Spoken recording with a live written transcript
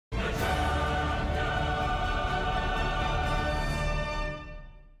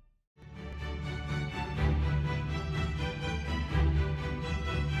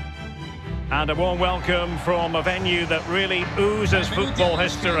And a warm welcome from a venue that really oozes football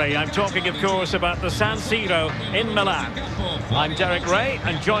history. I'm talking, of course, about the San Siro in Milan. I'm Derek Ray,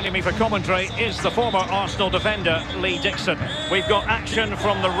 and joining me for commentary is the former Arsenal defender, Lee Dixon. We've got action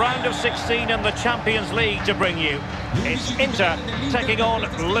from the round of 16 in the Champions League to bring you. It's Inter taking on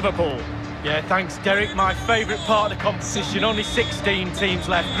Liverpool. Yeah, thanks, Derek. My favourite part of the competition. Only 16 teams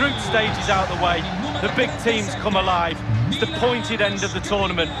left. Group stage is out of the way. The big teams come alive. It's the pointed end of the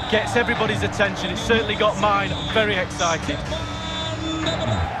tournament. Gets everybody's attention. It's certainly got mine. I'm very excited.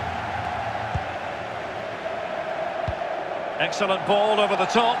 Excellent ball over the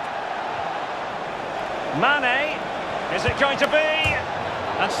top. Mane. Is it going to be?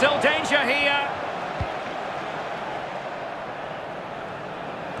 And still danger here.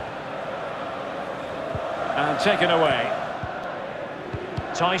 And taken away.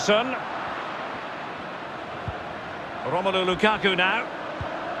 Tyson. Romelu Lukaku now.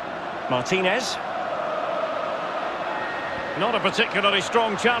 Martinez. Not a particularly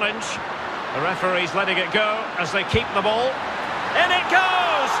strong challenge. The referee's letting it go as they keep the ball. In it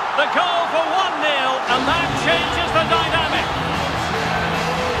goes! The goal for 1-0, and that changes the dynamic.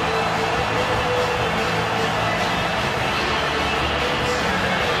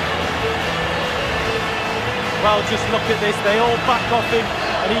 Well, just look at this. They all back off him,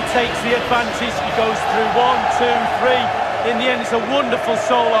 and he takes the advantage. He goes through 1, 2, 3. In the end, it's a wonderful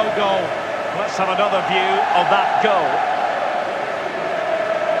solo goal. Let's have another view of that goal.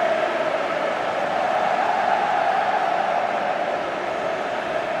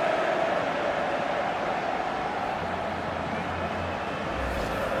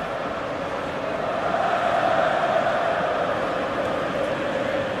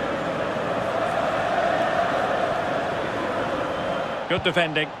 Good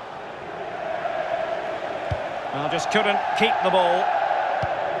defending. Well, just couldn't keep the ball.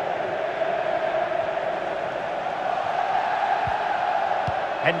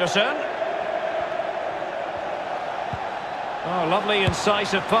 Henderson. Oh, lovely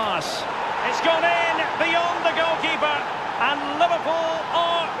incisive pass. It's gone in beyond the goalkeeper, and Liverpool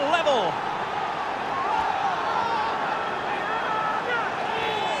are level.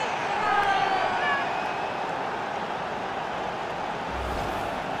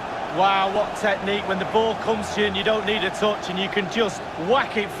 Wow, what technique. When the ball comes to you and you don't need a touch and you can just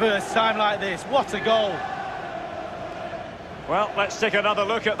whack it first time like this. What a goal. Well, let's take another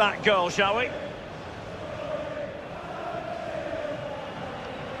look at that goal, shall we?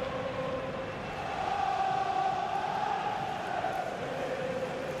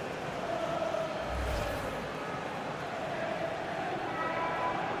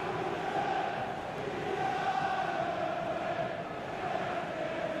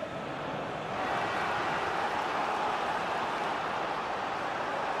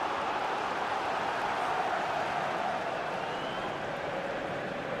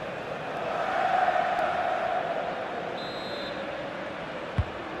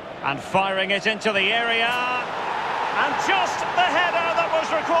 And firing it into the area. And just the header that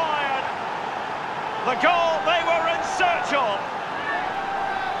was required. The goal they were in search of.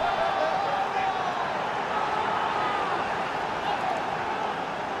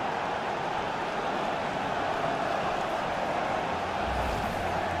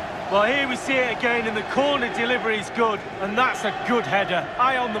 Well, here we see it again, and the corner delivery is good. And that's a good header.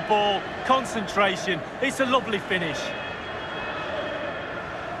 Eye on the ball, concentration. It's a lovely finish.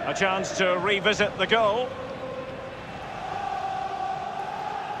 A chance to revisit the goal.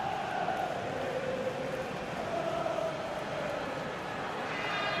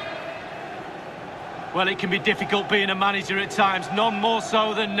 Well, it can be difficult being a manager at times, none more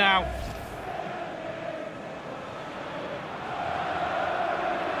so than now.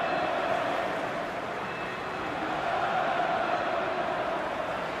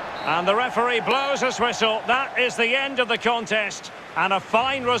 And the referee blows his whistle. That is the end of the contest. And a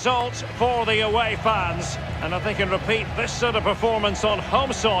fine result for the away fans. And if they can repeat this sort of performance on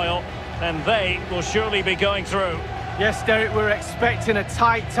home soil, then they will surely be going through. Yes, Derek, we're expecting a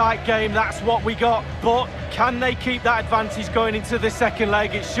tight game. That's what we got. But can they keep that advantage going into the second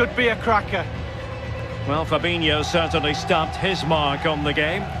leg? It should be a cracker. Well, Fabinho certainly stamped his mark on the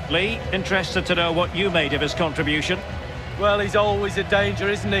game. Lee, interested to know what you made of his contribution. Well, he's always a danger,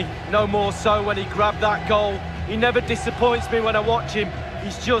 isn't he? No more so when he grabbed that goal. He never disappoints me when I watch him.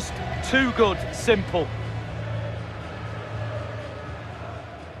 He's just too good, simple.